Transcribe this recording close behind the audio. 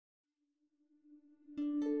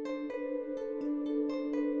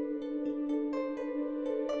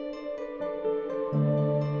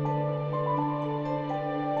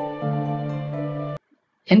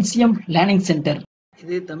NCM learning centre.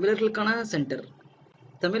 இது தமிழர்களுக்கான centre.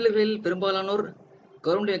 தமிழர்களில் பெரும்பாலானோர்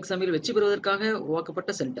கவர்மெண்ட் எக்ஸாமில் வெற்றி பெறுவதற்காக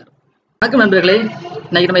உருவாக்கப்பட்ட சென்டர். வணக்கம் நண்பர்களே,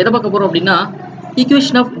 இன்னைக்கு நம்ம எதை பார்க்க போறோம் அப்படின்னா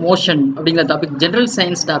ஈக்குவேஷன் ஆஃப் மோஷன் அப்படிங்கிற டாபிக், ஜெனரல்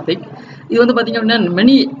சயின்ஸ் டாபிக். இது வந்து பார்த்தீங்க அப்படின்னா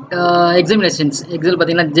மெனி எக்ஸாமினேஷன்ஸ்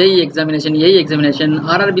பார்த்தீங்கன்னா JEE எக்ஸாமினேஷன், AE எக்ஸாமினேஷன்,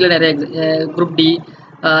 RRBயில் நிறைய குரூப் டி,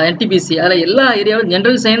 NTPSC, அதில் எல்லா ஏரியாவிலும்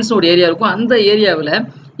ஜெனரல் சயின்ஸ் ஒரு ஏரியா இருக்கும். அந்த ஏரியாவில்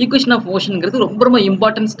ஈக்குவேஷன் ஆஃப் மோஷன்ங்கிறது ரொம்ப ரொம்ப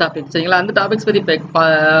இம்பார்ட்டன்ஸ் டாபிக். சரிங்களா? அந்த டாபிக்ஸ் பற்றி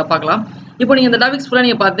பார்க்கலாம். இப்போ நீங்கள் இந்த டாபிக்ஸ் ஃபுல்லாக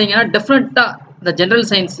நீங்கள் பார்த்தீங்கன்னா டெஃபினட்டாக இந்த ஜெனரல்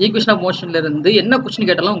சயின்ஸ் ஈக்குவேஷன் ஆஃப் மோஷன்லேருந்து என்ன கொஸ்டின்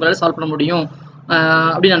கேட்டாலும் உங்களால் சால்வ் பண்ண முடியும்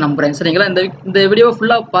அப்படின்னு நான் நம்புகிறேன். சரிங்களா? இந்த வீடியோவை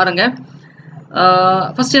ஃபுல்லாக பாருங்கள்.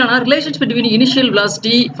 ஃபர்ஸ்ட் என்னன்னா relations between initial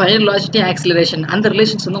velocity, final velocity, acceleration, அந்த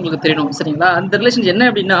ரிலேஷன்ஸ் வந்து உங்களுக்கு தெரியணும். சரிங்களா? அந்த ரிலேஷன்ஸ் என்ன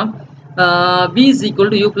அப்படின்னா v is equal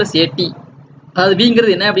to u plus at. அதாவது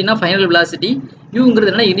விங்கிறது என்ன அப்படின்னா ஃபைனல் வெலாசிட்டி, யூங்கிறது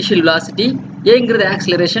என்ன இனிஷியல் வெலாசிட்டி, ஏங்கிறது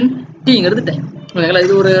ஆக்சிலரேஷன், டீங்கிறது டைம். ஓகேங்களா?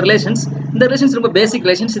 இது ஒரு ரிலேஷன்ஸ். இந்த ரிலேஷன்ஸ் ரொம்ப பேசிக்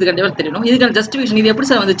ரிலேஷன்ஸ், இது கண்டிப்பாக தெரியணும். இதுக்கான ஜஸ்டிஃபிகேஷன் இது எப்படி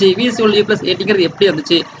சார் வந்துச்சு, v is equal to u plus atங்கிறது எப்படி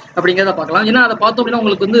வந்துச்சு அப்படிங்கிறத பார்க்கலாம். ஏன்னா அதை பார்த்தோம் அப்படின்னா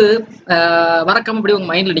உங்களுக்கு வந்து வரக்காம அப்படி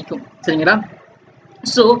உங்கள் மைண்டில் நிற்கும். சரிங்களா?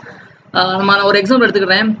 ஸோ நான் ஒரு எக்ஸாம்பிள்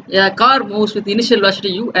எடுத்துக்கிறேன். Car moves with initial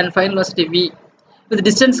velocity u and final velocity v with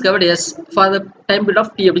distance covered s for the time period of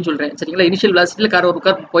t அப்படின்னு சொல்கிறேன். சரிங்களா? இனிஷியல் வெலாசிட்டியில் கார் ஒரு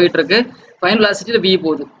கார் போயிட்டு இருக்கு, ஃபைனல் வெலாசிட்டியில் v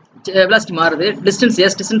போகுது, வெலாசிட்டி மாறுது, டிஸ்டன்ஸ்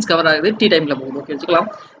s டிஸ்டன்ஸ் கவர் ஆகுது, t டைமில் போகுது. ஓகே, வச்சுக்கலாம்.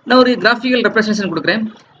 நான் ஒரு கிராஃபிக்கல் ரெப்ரசன்டேஷன் கொடுக்குறேன்.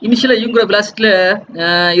 இனிஷியலாக யூங்கிற வெலாசிட்டியில்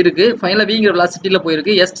இருக்குது, ஃபைனலாக விங்கிற வெலாசிட்டியில்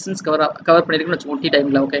போயிருக்கு, s டிஸ்டன்ஸ் கவர் பண்ணியிருக்குன்னு வச்சுக்கோங்க t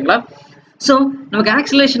டைமில். ஓகேங்களா? ஸோ நமக்கு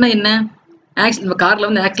ஆக்சிலேஷனா என்ன? நம்ம காரில்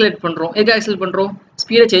வந்து ஆக்சிலேட் பண்ணுறோம். எதுக்கு ஆக்சிலேட் பண்ணுறோம்?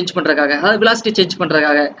 ஸ்பீடை சேஞ்ச் பண்ணுறதுக்காக, அதாவது வெலாசிட்டி சேஞ்ச்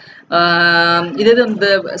பண்ணுறதுக்காக. இதே இந்த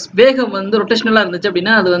வேகம் வந்து ரொட்டேஷனலாக இருந்துச்சு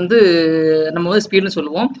அப்படின்னா அது வந்து நம்ம வந்து ஸ்பீடுன்னு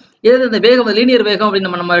சொல்லுவோம். இதே இந்த வேகம் லீனியர் வேகம்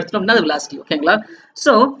அப்படின்னு நம்ம எடுத்தோம் அப்படின்னா அது வெலாசிட்டி. ஓகேங்களா?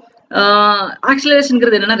 ஸோ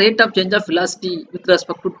ஆக்சிலரேஷன்ங்கிறது என்னன்னா rate of change of velocity with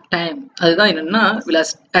respect to time. அதுதான் என்னன்னா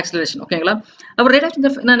ஆக்சிலரேஷன். ஓகேங்களா? அப்புறம் ரேட் ஆஃப் சேஞ்ச்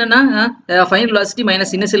ஆஃப் என்னன்னா final velocity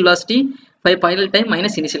minus initial velocity final time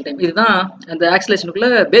minus initial time. இதுதான் அந்த ஆக்சிலேஷனுக்குள்ள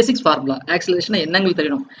பேசிக்ஸ் ஃபார்முலா. ஆக்சிலேஷன் என்னங்களுக்கு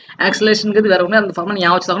தெரியணும். ஆக்சிலேஷனுங்கிறது வேற ஒன்று, அந்த ஃபார்முலா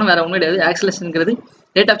ஞாபகம் வச்சுட்டாங்கன்னா வேற ஒன்றும் கிடையாது. ஆக்சிலேஷனுங்கிறது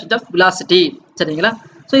rate of change of velocity. சரிங்களா?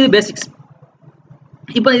 ஸோ இது பேசிக்ஸ்.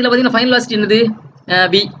 இப்போ இதில் பார்த்தீங்கன்னா ஃபைனல் வெலாசிட்டி என்னது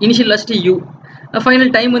v, initial velocity u,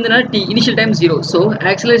 final time வந்து t, initial time 0. So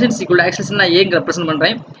oscillation equal oscillation நான் ஏங்க ரெப்ரசென்ட்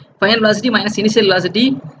பண்ணுறேன். Final velocity minus initial velocity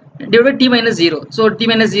divide t minus 0. So t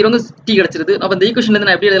minus 0 t கிடச்சிருது. அப்போ இந்த ஈக்குவேஷன்லேருந்து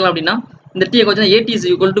நான் எப்படி எழுதலாம் அப்படின்னா இந்த t கொஞ்சம் at is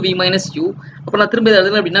equal to v minus u. அப்போ நான் திரும்ப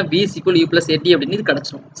எழுதுறேன் அப்படின்னா v is equal to u plus at அப்படின்னு இது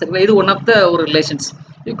கிடச்சிடும். சரிங்களா? இது ஒன் ஆஃப் த ஒரு ரிலேஷன்ஸ்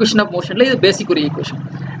ஈக்குவேஷன் ஆஃப் மோஷனில் இது பேசிக் ஒரு ஈக்குவேஷன்.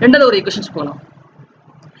 ரெண்டாவது ஒரு ஈக்குவேஷன்ஸ் போகலாம்.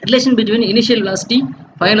 Relation between initial velocity,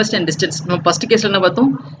 final velocity and distance. நம்ம ஃபர்ஸ்ட் கேஸில் என்ன பார்த்தோம்?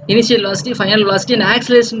 Initial velocity, final velocity and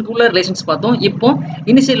ஆக்சிலரேஷனுக்குள்ள relations பார்த்தோம். இப்போ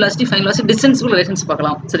initial velocity, final velocity, டிஸ்டன்ஸ்க்குள்ள relations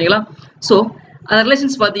பார்க்கலாம். சரிங்களா? ஸோ அந்த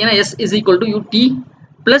ரிலேஷன்ஸ் பார்த்தீங்கன்னா s is equal to ut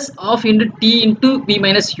plus half into t into v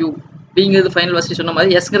minus u. விங்கிறது final velocity சொன்ன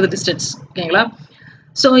மாதிரி, sங்கிறது டிஸ்டன்ஸ். ஓகேங்களா?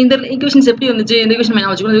 ஸோ இந்த ஈக்குவேஷன்ஸ் எப்படி வந்துச்சு, இந்த ஈக்குவேஷன்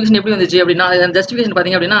வச்சுக்கணும். ஈக்குவேஷன் எப்படி வந்துச்சு அப்படின்னா ஜஸ்டிஃபிகேஷன்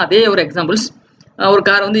பார்த்தீங்க அப்படின்னா அதே ஒரு எக்ஸாம்பிள்ஸ். ஒரு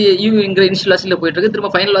கார் வந்து யூங்கிற இனிஷியல் வெலாசிட்டியில் போயிட்டு இருக்கு, திரும்ப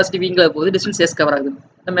ஃபைனல் வெலாசிட்டி விங்கிற போகுது, டிஸ்டன்ஸ் s கவர் ஆகுது.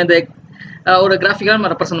 நம்ம இந்த ஒரு கிராஃபிக்காக நம்ம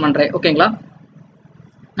ரெப்ரசென்ட் பண்ணுறேன். ஓகேங்களா?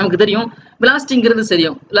 நமக்கு தெரியும் வெலாசிட்டிங்கிறது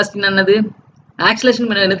தெரியும். வெலாசிட்டி என்னது,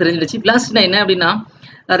 ஆக்சிலேஷன் என்ன தெரிஞ்சிடுச்சு. வெலாசிட்டினா என்ன அப்படின்னா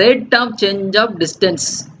rate of change of distance.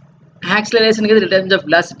 ஆக்சிலரேஷனுங்கிறது rate of change of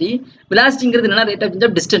velocity, வெலாசிட்டிங்கிறது என்னன்னா rate of change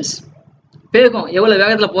of distance. வேகம் எவ்வளோ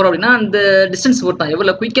வேகத்தில் போகிறோம் அப்படின்னா அந்த டிஸ்டன்ஸ் பொறுத்தான்,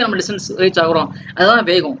 எவ்வளோ குயிக்காக நம்ம டிஸ்டன்ஸ் ரீச் ஆகிறோம் அதுதான்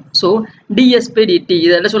வேகம். ஸோ ds by dt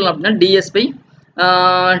இதை என்ன சொல்லலாம் அப்படின்னா ds by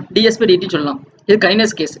dt சொல்லலாம். இது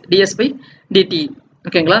கைனஸ் கேஸ், ds by dt.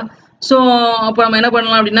 ஓகேங்களா? ஸோ அப்போ நம்ம என்ன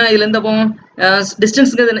பண்ணலாம் அப்படின்னா இதுல இருந்து அப்போ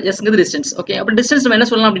டிஸ்டன்ஸுங்கிறது எஸ்ங்கிறது டிஸ்டன்ஸ். ஓகே, அப்போ டிஸ்டன்ஸ் நம்ம என்ன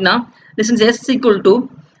சொல்லலாம் அப்படின்னா டிஸ்டன்ஸ் s equal to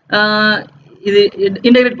இது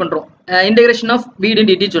இன்டெகிரேட் பண்ணுறோம், இன்டெகிரேஷன் ஆஃப் v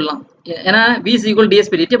dt சொல்லலாம். ஏன்னா v is equal to ds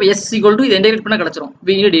by dt, அப்போ s equal to இது இன்டெகிரேட் பண்ணால் கிடச்சிரும்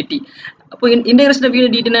v dt. அப்போ இன்டெகிரேஷன் ஆஃப் v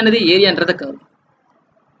dt என்னது ஏரியான்றத கர்வ்.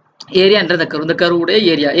 ஏரியான்றத கர்வ், இந்த கர்வுடைய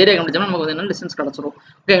ஏரியா கண்டுபிடிச்சோம்னா நமக்கு என்ன டிஸ்டன்ஸ் கிடச்சிரும்.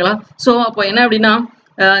 ஓகேங்களா? ஸோ அப்போ என்ன அப்படின்னா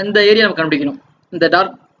இந்த ஏரியா நம்ம கண்டுபிடிக்கணும். இந்த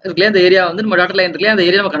டார்க் இருக்குல்லையா, இந்த ஏரியா வந்து நம்ம டாட்டர் லைன் இருக்குல்லையா, அந்த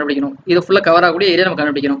ஏரியா நம்ம கண்டுபிடிக்கணும். இது ஃபுல்லாக கவர் ஆகக்கூடிய ஏரியா நம்ம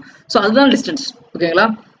கண்டுபிடிக்கணும். ஸோ அதுதான் டிஸ்டன்ஸ். ஓகேங்களா?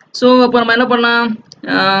 ஸோ அப்போ நம்ம என்ன பண்ணலாம்,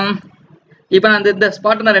 இப்போ நான் இந்த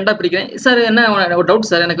ஸ்பாட்டை நான் ரெண்டாக பிரிக்கிறேன். சார் என்ன ஒரு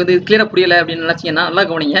டவுட் சார், எனக்கு வந்து கிளியராக புரியலை அப்படின்னு நினச்சிங்கன்னா நல்லா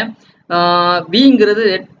கவனிங்க. விங்கிறது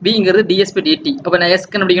ds by dt. அப்போ நான் s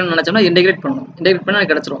கண்டுபிடிக்கணும்னு நினச்சோம்னா இன்டெகிரேட் பண்ணணும். இன்டெகிரேட் பண்ணால்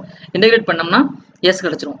கிடச்சிரும். இன்டெகிரேட் பண்ணோம்னா s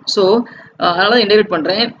கிடச்சிரும். ஸோ அதனால தான் இன்டெகிரேட்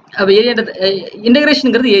பண்ணுறேன். அப்போ ஏரியான்றது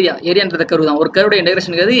இன்டெகிரேஷனுங்கிறது ஏரியான்றத கர்வ் தான். ஒரு கர்வுடைய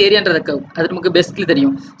இன்டெகிரேஷனுங்கிறது ஏரியான்றத கர்வ், அது நமக்கு பேசிக்கலி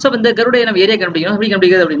தெரியும். ஸோ அப்போ இந்த கர்வுடைய நம்ம ஏரியா கண்டுபிடிக்கணும். எப்படி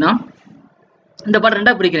கண்டுபிடிக்கிறது அப்படின்னா இந்த பார்ட்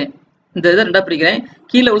ரெண்டாக பிரிக்கிறேன். இந்த இதை ரெண்டாக பிரிக்கிறேன்.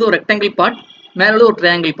 கீழே வந்து ஒரு ரெக்டாங்கிள் பார்ட், மேலே ஒரு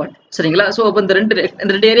ட்ரையாங்கிள் பார்ட். சரிங்களா? ஸோ அப்போ இந்த ரெண்டு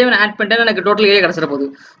ஏரியாவை நான் ஆட் பண்ணிட்டேன், எனக்கு டோட்டல் ஏரியா கிடச்சிட போகுது.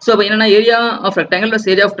 ஸோ அப்போ என்னன்னா area of rectangle plus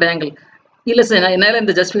area of triangle இல்லை சார் என்னால்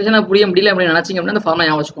இந்த ஜஸ்டிஃபிகேஷனாக புரிய முடியல அப்படின்னு நினச்சிங்க அப்படின்னா அந்த ஃபார்முலா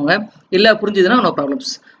ஞாபகம் வச்சுக்கோங்க. இல்லை புரிஞ்சுதுன்னா நோ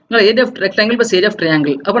ப்ராப்ளம்ஸ். உங்களை area of rectangle plus area of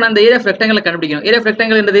triangle. அப்போ நான் அந்த ஏரியா ஆஃப் ரெக்டாங்கிள் கண்டுபிடிக்கணும். ஏரியா ஆஃப்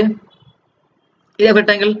ரெக்டாங்கிள் என்னது? Area of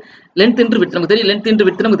rectangle length இன்ட்ரு width நமக்கு தெரியும். லென்த் இன்ட்ரு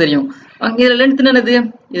விட்த் நமக்கு தெரியும். அங்கே இதில் லென்த் என்னது?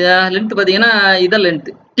 லென்த் பார்த்தீங்கன்னா இதான் லென்த்,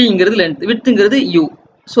 டிங்கிறது லென்த், விட்த்துங்கிறது யூ.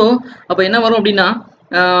 ஸோ அப்போ என்ன வரும் அப்படின்னா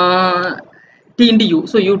டி இன்டு யூ.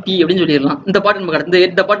 ஸோ யூடி அப்படின்னு சொல்லிடலாம். இந்த பாட்டு நம்ம கிடச்சி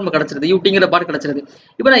இந்த பாட்டு நம்ம கிடச்சிருது, யூடிங்கிற பாட்டு கிடச்சிருது.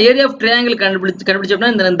 இப்போ நான் ஏரியா ஆஃப் ட்ரையாங்கிள் கண்டுபிடிச்சோம்னா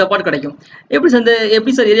இந்த பாட்டு கிடைக்கும். எப்படி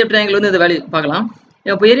சார் ஏரியா ஆஃப் ட்ரையாங்கிள் வந்து இந்த வேல்யூ பார்க்கலாம்.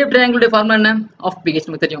 இப்போ ஏரியா ஆஃப் ட்ரையாங்கிளுடைய ஃபார்முலா என்ன? ஆஃப் பிஹெச்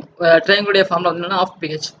நமக்கு தெரியும். ட்ரையாங்கிளுடைய ஃபார்முலா வந்து என்னன்னா ஆஃப்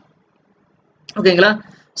பிஹெச். ஓகேங்களா?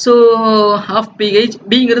 ஸோ ஆஃப் பிஹெச்,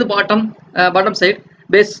 பிங்கிறது பாட்டம் சைடு,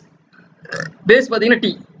 பேஸ் பார்த்தீங்கன்னா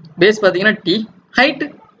D, D, height.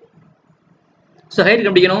 So height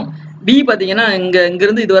கண்டுபிடிக்கணும். வி பார்த்தீங்கன்னா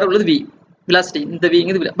இங்கேருந்து இது வரை உள்ளது வி, வெலாசிட்டி. இந்த வி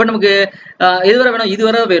இங்கே பட் நமக்கு எது வரை வேணும்? இது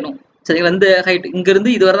வரை வேணும். சரிங்களா? இந்த ஹைட்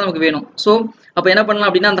இங்கேருந்து இது வரை நமக்கு வேணும். ஸோ அப்போ என்ன பண்ணலாம்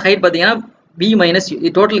அப்படின்னா அந்த ஹைட் பார்த்தீங்கன்னா வி மைனஸ் யூ.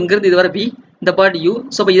 டோட்டல் இங்கேருந்து இது வரை வி, இந்த பார்ட் யூ.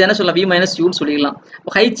 ஸோ அப்போ இது என்ன சொல்லலாம்? வி மைனஸ் யூன்னு சொல்லிடலாம்.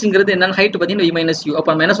 இப்போ ஹைட்ஸுங்கிறது என்னென்ன? ஹைட் பார்த்தீங்கன்னா வி மைனஸ் யூ. அப்போ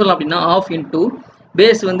நம்ம என்ன சொல்லலாம் அப்படின்னா ஆஃப் இன்டூ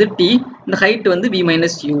பேஸ் வந்து டி, இந்த ஹைட் வந்து வி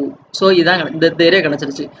மைனஸ் யூ. ஸோ இதான் இந்த ஏரியா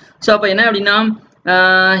கிடச்சிருச்சு. ஸோ அப்போ என்ன அப்படின்னா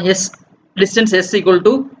S distance s equal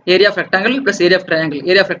to area of rectangle plus area of triangle.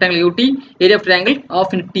 Area of rectangle ut, area of triangle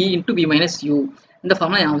half into t into v minus u. இந்த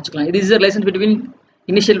formula ஞாபகம் வச்சுக்கலாம். This is the relation between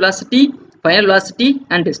initial velocity, final velocity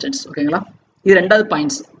and distance. ஓகேங்களா? இது ரெண்டாவது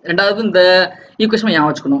points. ரெண்டாவது இந்த equation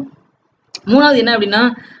ஞாபகம் வச்சுக்கணும். மூணாவது என்ன அப்படின்னா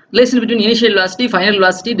relation between initial velocity, final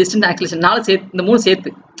velocity, distance oscillation. இந்த மூணு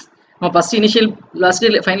சேர்த்து நம்ம first initial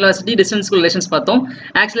velocity, final velocity, டிஸ்டன்ஸ்க்குள்ள relations பார்த்தோம்,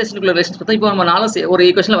 ஆக்சிலேஷனுக்குள்ள ரிலேஷன்ஸ் பார்த்தோம். இப்போ நம்ம ஒரு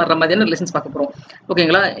ஈக்குவேஷனில் வர மாதிரியான ரிலேஷன்ஸ் பார்க்க போகிறோம்.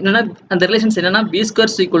 ஓகேங்களா? என்னன்னா அந்த ரிலேஷன்ஸ் என்னன்னா B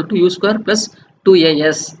square equal to u square plus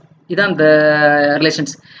 2as. இதான் அந்த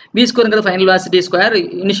relations. B ஸ்கொயருங்கிறது final velocity square,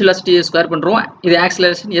 initial velocity square பண்ணுறோம். இது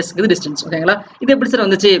ஆக்சிலேஷன், எஸ்ங்கிறது டிஸ்டன்ஸ். ஓகேங்களா? இது எப்படி சார்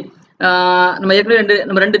வந்துச்சு? நம்ம ஏற்கனவே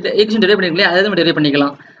ரெண்டு ஈக்குவேஷன் டெரைவ் பண்ணிருக்கோம், அதை நம்ம டெரைவ்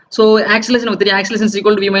பண்ணிக்கலாம். ஸோ ஆக்சிலேஷன் நமக்கு தெரியும். Oscillation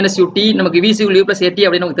equal to V minus you D, நமக்கு வி ஈக்குவல் யூ பிளஸ் ஏடி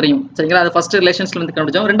அப்படின்னு நமக்கு தெரியும். சரிங்களா? அது ஃபர்ஸ்ட் ரிலேஷன்ஸ்ல வந்து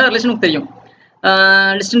கண்டுபிடிச்சோம். ரெண்டாவது ரிலேஷன் நமக்கு தெரியும்.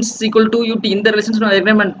 Distance equal to யூடி. இந்த ரிலேஷன்ஸ்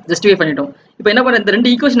நம்ம ஜஸ்டிஃபை பண்ணிட்டோம். இப்போ என்ன பண்ணுறேன்? இந்த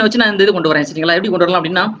ரெண்டு ஈக்குவேஷனை வச்சு நான் இந்த இது கொண்டு வரேன். சரிங்களா? எப்படி கொண்டு வரலாம்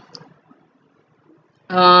அப்படின்னா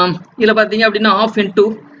இதில் பார்த்தீங்க அப்படின்னா of into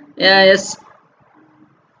S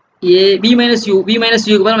A V minus you. V minus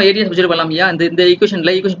யூக்கு பதிலாக நம்ம ஏடியை சப்ஜெக்ட் பண்ணலாம். இந்த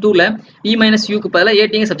ஈக்குவேஷனில் ஈக்குவேஷன் 2ல் வி மைனஸ் யூக்கு பதிலாக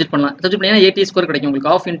ஏடியை சப்ஜெக்ட் பண்ணலாம். சப்ஜெக்ட் பண்ணிங்கன்னா ஏடி ஸ்கோர் கிடைக்கும் உங்களுக்கு.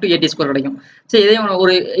 ஆஃப் இன்டூ ஏடி ஸ்கோர் கிடைக்கும். சரி, இதே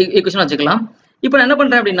ஒரு ஈக்குவேஷன் வச்சுக்கலாம். இப்போ நான் என்ன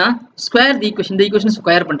பண்ணுறேன் அப்படின்னா ஸ்கொயர் தி ஈக்குவேஷன், இந்த ஈக்குவேஷன்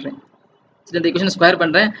ஸ்கொயர் பண்ணுறேன். சரி, இந்த ஈக்குவேஷன் ஸ்கொயர்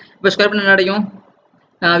பண்ணுறேன். இப்போ ஸ்கொயர் பண்ண என்ன கிடைக்கும்?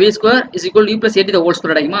 V square is equal to you plus AD the whole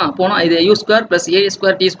square கிடைக்குமா? போனால் இது u square plus A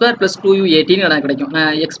square D square plus 2u18 எனக்கு கிடைக்கும்.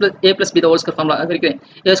 நான் X plus A plus be the whole square formula இருக்கிறேன்.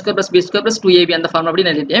 ஏ square plus B square plus 2ab அந்த formula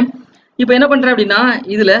அப்படின்னு எழுதிட்டேன். இப்போ என்ன பண்ணுறேன் அப்படின்னா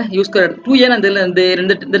இதில் யூ ஸ்கொயர் 2a நான் இந்த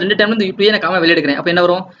ரெண்டு டைம்ல இந்த 2a நான் காம வெளியே எடுக்கிறேன். அப்போ என்ன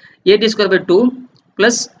வரும்? ஏடி ஸ்கொயர் பை 2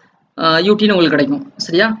 பிளஸ் யூடின்னு உங்களுக்கு கிடைக்கும்.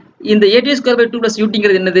 சரியா? இந்த ஏடி ஸ்கொயர் பை 2 பிளஸ்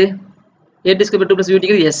யூடிங்கிறது என்னது? ஏடி square by 2 plus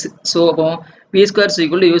யூடிங்கிறது S. So அப்போ B square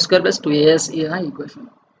equal to u square plus 2as. இதுதான் ஈக்குவேஷன்.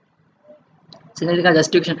 சரி, இதுக்கான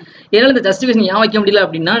ஜஸ்டிஃபிகேஷன். ஏன்னா இந்த ஜஸ்டிஃபிகேஷன் ஏன் வைக்க முடியல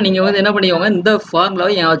அப்படின்னா நீங்கள் வந்து என்ன பண்ணிக்கோங்க, இந்த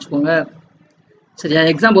ஃபார்முலாவை ஏன் வச்சுக்கோங்க. சரியா?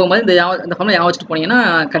 எக்ஸாம் போகும்போது இந்த ஃபார்முலா ஏன் வச்சுட்டு போனீங்கன்னா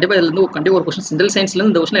கண்டிப்பாக இதுலேருந்து கண்டிப்பாக ஒரு கொஸ்டின் ஜெனரல்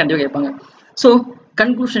சயின்ஸ்லேருந்து இந்த கொஸ்டின் கண்டிப்பாக கேட்பாங்க. ஸோ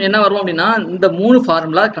கன்க்ளூஷன் என்ன வரும் அப்படின்னா இந்த 3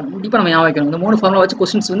 ஃபார்முலா கண்டிப்பாக நம்ம ஞாபகம் வைக்கணும். இந்த 3 ஃபார்முலா வச்சு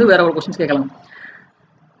கொஸ்டின்ஸ் வந்து வேற ஒரு கொஸ்டின்ஸ் கேட்கலாம்.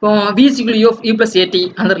 இப்போ வி ஈக்குவல் யூ பிளஸ் ஏடி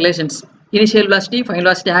அந்த relations, initial velocity, final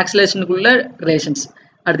velocity, ஆக்சிலேஷனுக்குள்ள relations.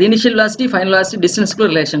 அடுத்து initial velocity, final velocity, டிஸ்டன்ஸ்க்குள்ள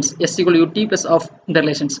relations, S equal you D plus of இந்த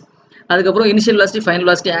ரிலேஷன்ஸ். அதுக்கப்புறம் initial velocity, final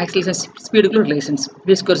velocity, oscillation, ஸ்பீடுக்குள்ள relations,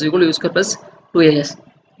 V square equal u square plus 2as.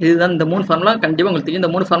 இதுதான் இந்த 3 formula. கண்டிப்பாக உங்களுக்கு தெரியும். இந்த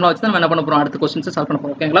 3 formula வச்சு தான் நம்ம என்ன பண்ண போகிறோம், அடுத்த கொஸ்டின்ஸை சால்வ் பண்ண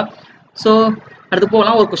போகிறோம். ஓகேங்களா? ஸோ அடுத்து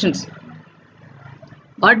போகலாம் ஒரு questions.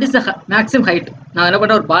 What is the maximum height? நான் என்ன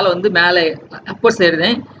பண்ணுறேன், ஒரு பாலை வந்து மேலே அப்போர்ட்ஸ்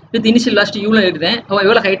எழுதுறேன், வித் இனிஷியல் வெலாசிட்டி யூவில் எழுதுறேன். அவன்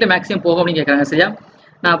எவ்வளோ ஹைட்டை மேக்ஸிமம் போகும் அப்படின்னு கேட்குறாங்க. சரியா?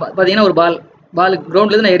 நான் பார்த்தீங்கன்னா ஒரு பால்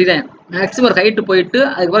கிரவுண்ட்லேருந்து நான் எறிகிறேன். மேக்ஸிமம் ஒரு ஹைட்டு போயிட்டு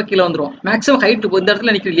அதுக்கப்புறம் கீழே வந்துடும். மேக்ஸிமம் ஹைட்டு இந்த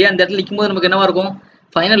இடத்துல நிற்கும் இல்லையா, அந்த இடத்துல நிற்கும் போது நமக்கு என்னவா இருக்கும்?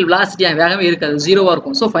 ஃபைனல் வெலாசிட்டி வேகமே இருக்காது, 0வாக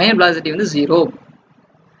இருக்கும். ஸோ ஃபைனல் வெலாசிட்டி வந்து 0.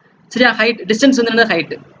 சரியா? ஹைட் டிஸ்டன்ஸ் வந்து என்ன?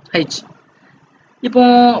 ஹைட். இப்போ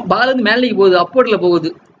பால் வந்து மேலே போகுது, அப்போர்டில் போகுது.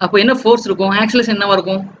 அப்போ என்ன ஃபோர்ஸ் இருக்கும்? ஆக்சிலேஷன் என்னவா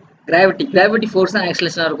இருக்கும்? கிராவிட்டி ஃபோர்ஸ் தான்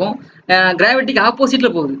ஆக்சிலேஷனாக இருக்கும். கிராவிட்டிக்கு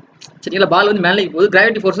ஆப்போசிட்டில் போகுது. சரிங்களா? பால் வந்து மேலே போகுது,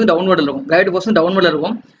 கிராவிட்டி ஃபோர்ஸ் வந்து டவுன்வர்டில் இருக்கும். கிராவிட்டி ஃபோர்ஸ் வந்து டவுன்வர்டில்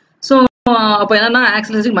இருக்கும். ஸோ அப்போ என்னன்னா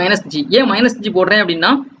ஆக்சிலேஷன் -g. ஏன் -g போடுறேன்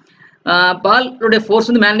அப்படின்னா பாலோடைய ஃபோர்ஸ்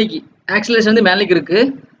வந்து மேலேக்கு, ஆக்சிலேஷன் வந்து மேலேக்கு இருக்குது,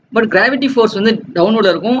 பட் கிராவிட்டி ஃபோர்ஸ் வந்து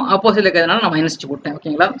டவுன்வர்டில் இருக்கும், ஆப்போசிட்டில் இருக்கிறதுனால நான் -g போட்டேன்.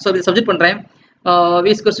 ஓகேங்களா? ஸோ இது சப்ஜெக்ட் பண்ணுறேன்.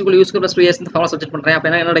 V square equal u square plus 2as இந்த ஃபார்முலா சப்ஜெக்ட் பண்ணுறேன். அப்போ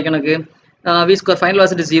என்ன கிடைக்கும் எனக்கு? V square final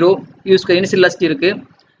velocity 0, u square initial velocity இருக்குது,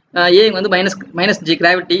 ஏ வந்து -g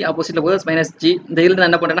கிராவிட்டி ஆப்போசிட்டில் போகுது -g. இந்த இதில் நான்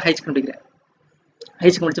என்ன பண்ணுறேன்னா ஹைச் கண்டுபிடிக்கிறேன்.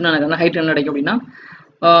 ஹைச் கண்டுபிடிச்சோன்னா எனக்கு ஹைட் என்ன கிடைக்கும் அப்படின்னா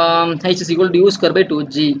H is equal to u square by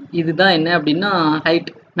 2g. இதுதான் என்ன அப்படின்னா height,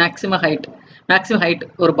 maximum height. Maximum height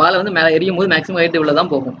ஒரு பால் வந்து மேலே எரியும் போது மேக்ஸிமம் ஹைட் இவ்வளோ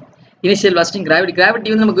தான் போகும். இனிஷியல் வெலாசிட்டி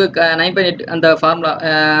கிராவிட்டி வந்து நமக்கு 9.8 அந்த ஃபார்முலா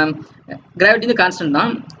கிராவிட்டி வந்து கான்ஸ்டன்ட்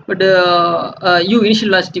தான். பட் யூ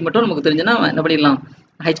இனிஷியல் வெலாசிட்டி மட்டும் நமக்கு தெரிஞ்சுன்னா என்ன பண்ணிடலாம்,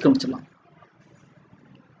 ஹைட் கண்டுபிடிச்சிடலாம்.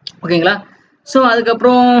 ஓகேங்களா. ஸோ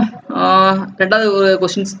அதுக்கப்புறம் ரெண்டாவது ஒரு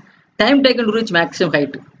questions, time taken to reach maximum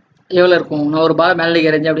height எவ்வளோ இருக்கும். நான் ஒரு பால் மேலே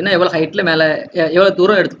எறிஞ்சேன் அப்படின்னா எவ்வளோ ஹைட்டில் மேலே எவ்வளோ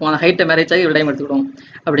தூரம் எடுத்துப்போம், அந்த ஹைட்டை மேரேஜ் ஆகி இவ்வளோ டைம் எடுத்துக்கிடும்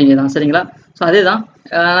அப்படிங்கிறதான். சரிங்களா. ஸோ அதே தான்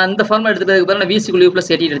அந்த ஃபார்முலா எடுத்துக்கிறதுக்கு பதிலாக நான் VC + U +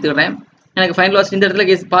 80 எடுத்துக்கிறேன். எனக்கு ஃபைனல் வெலாசிட்டி இந்த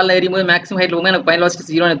இடத்துல பால் ஏறியும் போது மேக்ஸிமம் ஹைட்டில் போகும்போது எனக்கு ஃபைனல் வெலாசிட்டி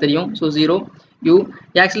 0 எனக்கு தெரியும். ஸோ 0 U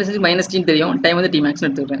ஆக்சிலரேஷன் -T தெரியும், டைம் வந்து T max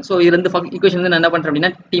எடுத்துக்கிறேன். ஸோ இது 2 ஈக்குவேஷன் வந்து நான் என்ன பண்ணுறேன்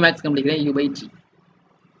அப்படின்னா T max கண்டுபிடிக்கிறேன் U/G.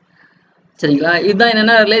 சரிங்களா. இதுதான்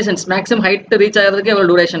என்னென்ன ரிலேஷன்ஸ், மேக்ஸிமம் ஹைட் ரீச் ஆகிறதுக்கு எவ்வளோ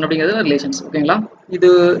டூரேஷன் அப்படிங்கிறது ரிலேஷன்ஸ். ஓகேங்களா. இது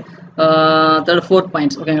 4th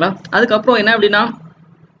பாயிண்ட்ஸ். ஓகேங்களா. அதுக்கப்புறம் என்ன அப்படின்னா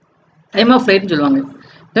டைம் ஆஃப் ஃப்ளைட்னு சொல்லுவாங்க.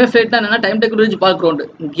 டைம் ஆஃப் ஃப்ளைட்னா என்னன்னா time take to reach ball ground.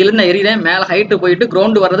 கீழே நான் எறிகிறேன், மேலே ஹைட்டு போயிட்டு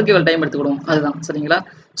கிரவுண்டு வர்றதுக்கு இவ்வளோ டைம் எடுத்துக்கிடும், அதுதான். சரிங்களா.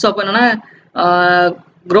 ஸோ அப்போ என்னன்னா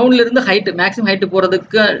கிரவுண்ட்லேருந்து ஹைட்டு மேக்ஸிமம் ஹைட்டு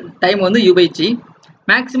போகிறதுக்கு டைம் வந்து U/G,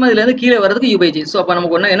 மேக்ஸிமம் இதுலேருந்து கீழே வர்றதுக்கு U/G. ஸோ அப்போ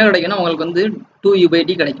நமக்கு ஒன்று என்ன கிடைக்கும்னா உங்களுக்கு வந்து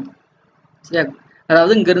 2U/T கிடைக்கும். சரியா.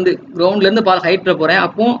 அதாவது இங்கேருந்து கிரவுண்ட்லேருந்து பால் ஹைட்டில் போகிறேன்,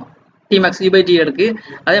 அப்போ T max U/T எடுக்கு.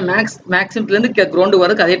 அதே மேக்ஸிமத்துலேருந்து கிரவுண்டு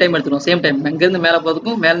வரதுக்கு அதே டைம் எடுத்துடும், சேம் டைம். இங்கேருந்து மேலே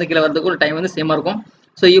போகிறதுக்கும் மேலேருந்து கீழே வரதுக்கும் டைம் வந்து சேமாக இருக்கும்.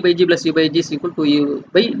 So U/G + U/G =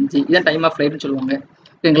 2U/G. இதான் டைம் ஆஃப் ஃப்ளைட்னு சொல்லுவாங்க.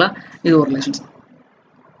 ஓகேங்களா. இது ஒரு ரிலேஷன்ஸ்.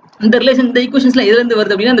 இந்த ரிலேஷன் இந்த ஈக்குவேஷன்ஸ்லாம் எதுலேருந்து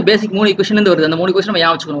வருது அப்படின்னா அந்த பேசிக் 3 ஈக்குவேஷன்லேருந்து வருது. அந்த 3 ஈக்குவேஷன் நம்ம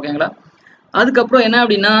ஞாபகம் வச்சுக்கணும். ஓகேங்களா. அதுக்கப்புறம் என்ன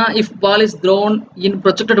அப்படின்னா if ball is thrown in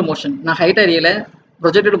projected motion, நான் ஹைட் எறியலை,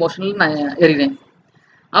 ப்ரொஜெக்டட் மோஷனில் நான் எறிகிறேன்.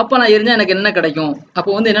 அப்போ நான் எரிஞ்சால் எனக்கு என்ன கிடைக்கும். அப்போ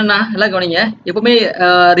வந்து என்னென்னா எல்லாம் கவனிங்க, எப்பவுமே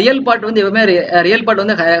ரியல் பார்ட் வந்து எப்பவுமே ரியல் பார்ட்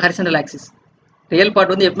வந்து ஹரிசாண்டல் ஆக்சிஸ், ரியல்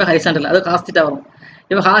பார்ட் வந்து எப்பவுமே ஹரிசாண்டல், அது cos θ வரும்.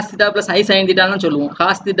 இப்போ cos θ + I sin θ சொல்லுவோம்.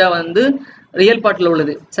 cos θ வந்து ரியல் பார்ட்டில்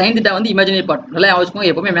உள்ளது, sin θ வந்து இமேஜினரி பார்ட். நல்லா யோசிச்சுக்கோங்க,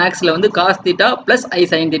 எப்பவுமே மேக்ஸில் வந்து cos θ + I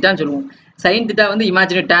sin θ சொல்லுவோம். sin θ வந்து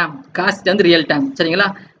இமேஜினரி டேம், cos θ வந்து ரியல் டேம். சரிங்களா.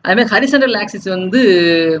 அதுமாதிரி ஹரிசாண்டல் ஆக்சிஸ் வந்து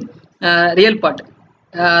ரியல் பார்ட்,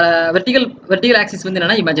 வெர்டிகல் ஆக்சிஸ் வந்து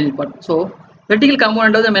என்னன்னா imaginary part. So vertical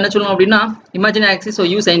component வந்து நம்ம என்ன சொல்லுவோம் அப்படின்னா imaginary axis, so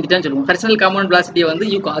U sin θ சொல்லுவோம். ஹரிசாண்டல் காம்பனண்ட் வெலாசிட்டியை வந்து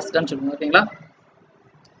U cos θ சொல்லுவோம். ஓகேங்களா.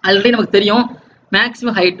 ஆல்ரெடி நமக்கு தெரியும்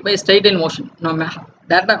maximum height by straight line motion. நம்ம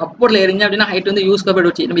டேரக்டாக அப்போர்டில் எரிஞ்சு அப்படின்னா ஹைட் வந்து U²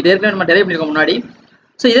 வச்சு நம்ம ஏற்கனவே நம்ம டெரைவ் பண்ணிருக்கோம் முன்னாடி.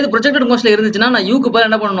 ஸோ இதே ப்ரொஜெக்டட் மோஷனில் இருந்துச்சுன்னா நான் யூக்கு பதிலாக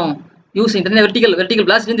என்ன பண்ணணும், U sin θ வெர்டிகல்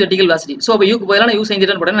வெலாசிட்டி வந்து வெர்டிகல் வெலாசிட்டி. ஸோ அப்போ யூக்கு பதிலாக நான் U sin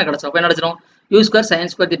θ போட்டேன் எனக்கு கிடச்சோம். அப்போ என்ன கிடச்சிடும் U²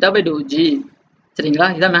 sin² θ / 2G. சரிங்களா.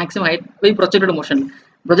 இதான் maximum height by projected motion.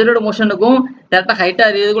 Projected மோஷனுக்கும் டேரக்டாக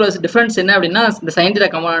ஹைட்டாக இதுக்குள்ள டிஃபரன்ஸ் என்ன அப்படின்னா இந்த sin θ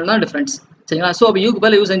காம்பனண்ட் தான் டிஃபரன்ஸ். சரிங்களா. ஸோ அப்போ யூக்கு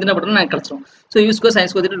பதிலாக U sin θ போட்டோம்னா எனக்கு கிடச்சிடும். So U²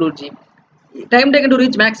 sin² θ / 2G. Time taken to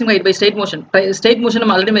reach maximum height by straight motion. Straight motion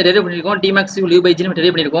நம்ம ஆல்ரெடி டெரைவ் பண்ணியிருக்கோம், T max U/G நம்ம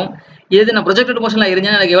டெரைவ் பண்ணியிருக்கோம். இது நான் ப்ரொஜெக்டட் மோஷனில்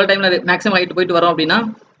இருந்தால் எனக்கு எவ்வளோ டைமில் மேக்ஸிமம் ஹைட் போயிட்டு வரோம் அப்படின்னா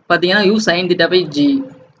பார்த்தீங்கன்னா U sin θ / G.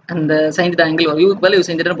 அந்த sin θ ஆங்கிள் வரும், யூக்கு பதிலாக U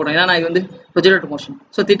sin θ போட்டோம், ஏன்னா நான் இது வந்து ப்ரொஜெக்டட் மோஷன்.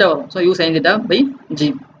 ஸோ θ வரும். So U sin θ /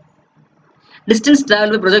 G. Distance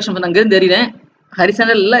travel by projection பண்ண அங்கேருந்து தெரியுறேன்,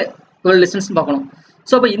 ஹரிசாண்டலில் இவ்வளோ டிஸ்டன்ஸ் பார்க்கணும்.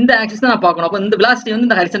 ஸோ அப்போ இந்த ஆக்சிஸ் தான் நான் பார்க்கணும். அப்போ இந்த வெலாசிட்டி வந்து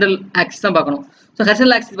இந்த ஹரிசாண்டல் ஆக்சிஸ் தான் பார்க்கணும். ஸோ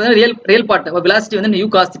ஹரிசாண்டல் ஆக்சிஸ் வந்து ரியல் பார்ட், அப்போ வெலாசிட்டி வந்து U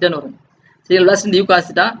cos θ வரும். சரி, வெலாசிட்டி U cos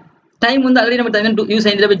θ. டைம் வந்து ஆல்ரெடி நம்ம டைம் U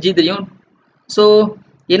sin θ / G தெரியும். ஸோ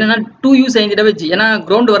என்னன்னா 2U sin θ / G. ஏன்னா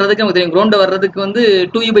கிரவுண்ட் வர்றதுக்கு நமக்கு தெரியும், கிரவுண்ட் வர்றதுக்கு வந்து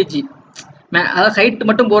 2U/G. அதாவது ஹைட்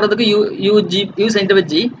மட்டும் போகிறதுக்கு U sin θ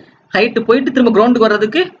 / G, ஹைட்டு போயிட்டு திரும்ப கிரவுண்டுக்கு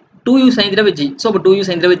வர்றதுக்கு 2U sin θ / G. ஸோ அப்போ 2U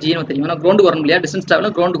sin θ / G நமக்கு தெரியும், ஏன்னா கிரவுண்டுக்கு வரணும் இல்லையா, டிஸ்டன்ஸ்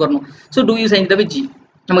ட்ராவலில் கிரவுண்டுக்கு வரணும். ஸோ 2U sin θ / G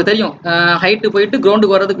நமக்கு தெரியும். ஹைட்டு போயிட்டு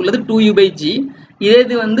கிரவுண்டுக்கு வர்றதுக்கு உள்ளது 2U/G. இதே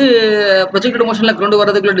இது வந்து ப்ரொஜெக்டட் மோஷனில் கிரவுண்டுக்கு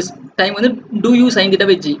வர்றதுக்குள்ள டைம் வந்து 2U sin θ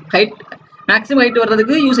 / G. Height maximum height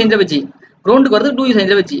வர்றதுக்கு U sin θ / G, கிரவுண்டுக்கு வரதுக்கு 2U sin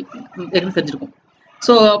θ / G ஏற்கனவே தெரிஞ்சிருக்கும்.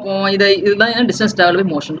 ஸோ அப்போ இதுதான் டிஸ்டன்ஸ் ட்ராவல் பை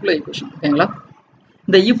மோஷனுக்குள்ள ஈக்குவேஷன். ஓகேங்களா.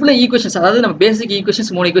 இந்த இஃப்ல ஈக்குவேஷன்ஸ், அதாவது நம்ம பேசிக்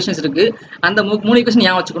ஈக்குவேஷன்ஸ் 3 ஈக்குவேஷன்ஸ் இருக்கு. அந்த 3 ஈக்குவேஷன்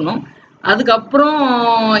ஞாபகம் வச்சுக்கணும். அதுக்கப்புறம்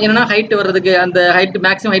என்னன்னா ஹைட் வர்றதுக்கு அந்த ஹைட்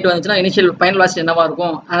மேக்ஸிமம் ஹைட் வந்துச்சுன்னா இனிஷியல் ஃபைனல் வெலாசிட்டி என்னவா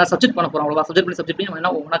இருக்கும் அதை சப்ஜெக்ட் பண்ண போறோம். அவ்வளோதான். சப்ஜெக்ட் பண்ணி நம்ம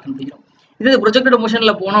என்ன ஒவ்வொன்றா கண்டுபிடிக்கிறோம். இது ப்ரொஜெக்டட்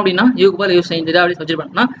மோஷனில் போனோம் அப்படின்னா U sin θ அப்படி சப்ஜெக்ட்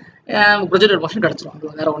பண்ணோம்னா ப்ரொஜெக்டட் மோஷன் கிடச்சிரும்.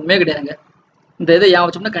 அது வேற ஒன்றுமே கிடையாதுங்க. இந்த இதை ஞாபகம்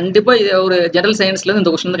வச்சோம்னா கண்டிப்பாக இது ஒரு ஜெனரல் சயின்ஸ்லேருந்து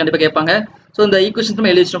இந்த கொஸ்டின் கண்டிப்பாக கேட்பாங்க. ஸோ இந்த ஈக்குவேஷன்ஸ்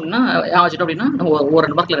நம்ம எழுதி வச்சிட்டோம் அப்படின்னா ஞாபகம் வச்சிட்டோம் அப்படின்னா நம்ம ஒரு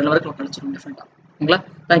 2 மார்க்கில் 2 மார்க்கில் கிடச்சிரும் டிஃப்ரெண்ட்டாக. ஓகேங்களா.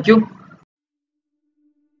 தேங்க்யூ.